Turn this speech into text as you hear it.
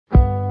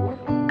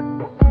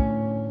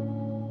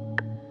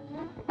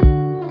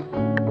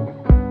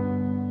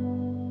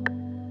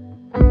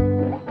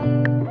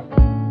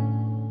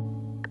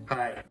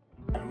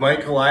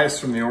Mike Elias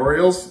from the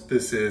Orioles.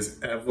 This is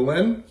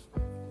Evelyn.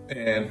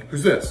 And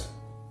who's this?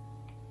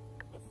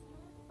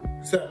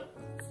 Who's that?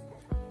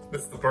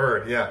 That's the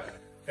bird, yeah.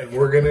 And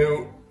we're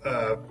gonna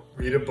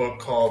read a book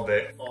called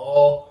They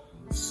All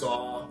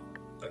Saw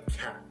a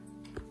Cat.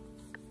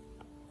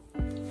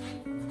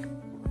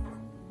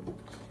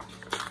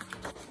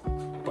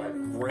 By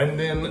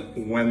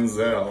Brendan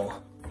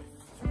Wenzel.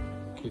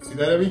 Can you see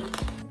that, Evie?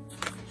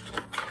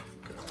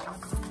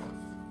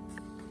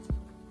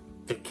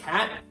 The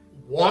cat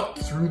walked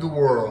through the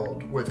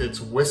world with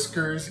its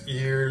whiskers,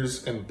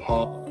 ears, and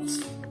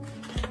paws.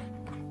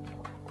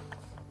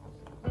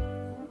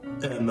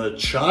 And the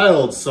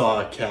child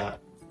saw a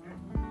cat.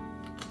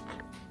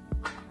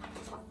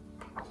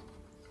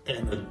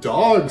 And the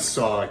dog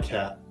saw a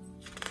cat.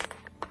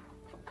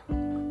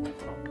 And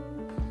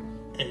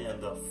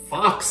the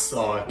fox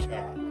saw a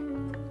cat.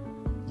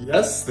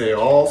 Yes, they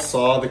all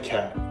saw the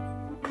cat.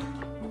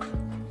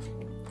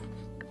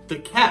 The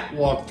cat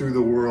walked through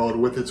the world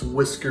with its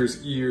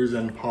whiskers, ears,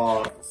 and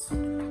paws.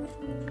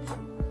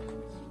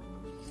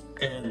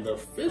 And the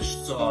fish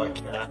saw a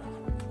cat.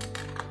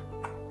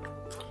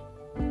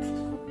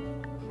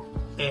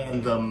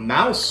 And the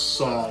mouse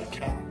saw a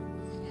cat.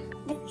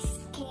 The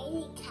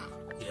scary cat.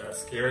 Yeah,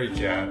 scary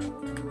cat.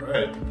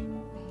 Right.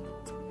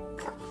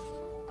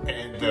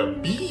 And the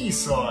bee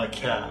saw a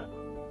cat.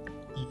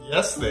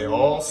 Yes, they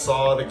all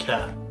saw the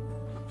cat.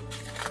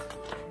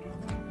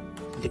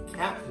 The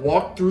cat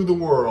walked through the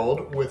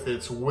world with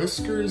its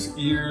whiskers,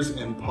 ears,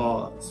 and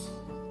paws.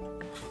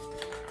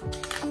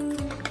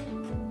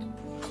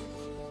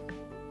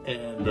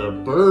 And the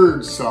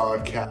bird saw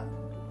a cat.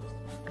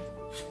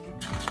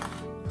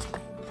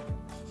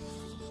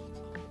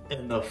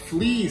 And the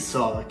flea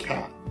saw a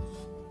cat.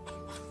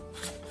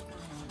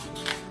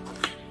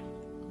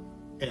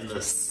 And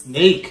the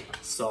snake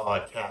saw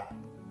a cat.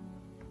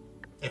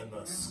 And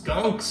the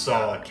skunk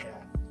saw a cat.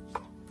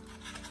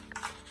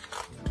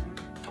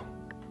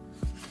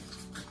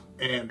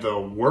 And the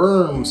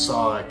worm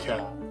saw a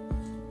cat.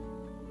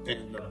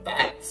 And the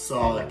bat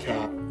saw a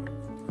cat.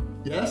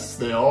 Yes,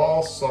 they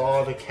all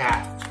saw the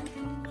cat.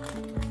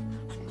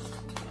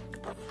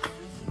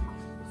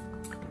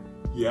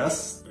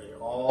 Yes, they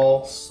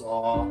all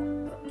saw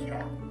the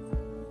cat.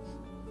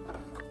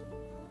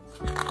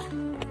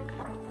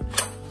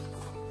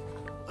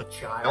 A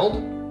child,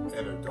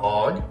 and a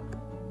dog,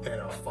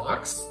 and a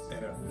fox,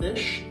 and a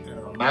fish, and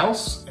a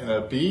mouse, and a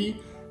bee,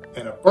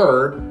 and a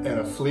bird, and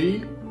a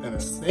flea, and a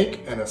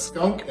snake, and a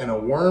skunk, and a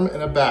worm,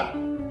 and a bat.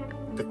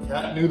 The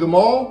cat knew them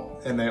all,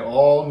 and they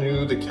all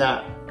knew the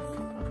cat.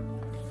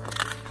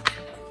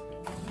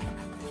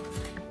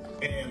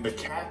 And the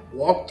cat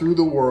walked through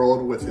the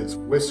world with its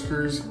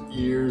whiskers,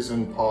 ears,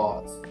 and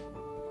paws.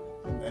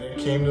 And then it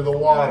came to the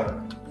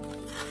water.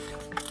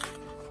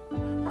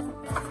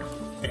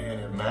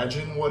 And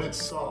imagine what it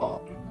saw.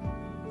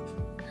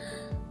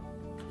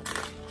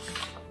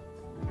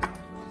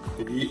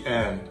 The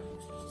end.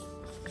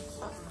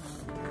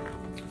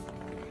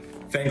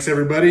 Thanks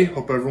everybody.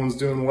 Hope everyone's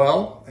doing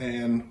well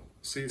and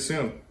see you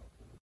soon.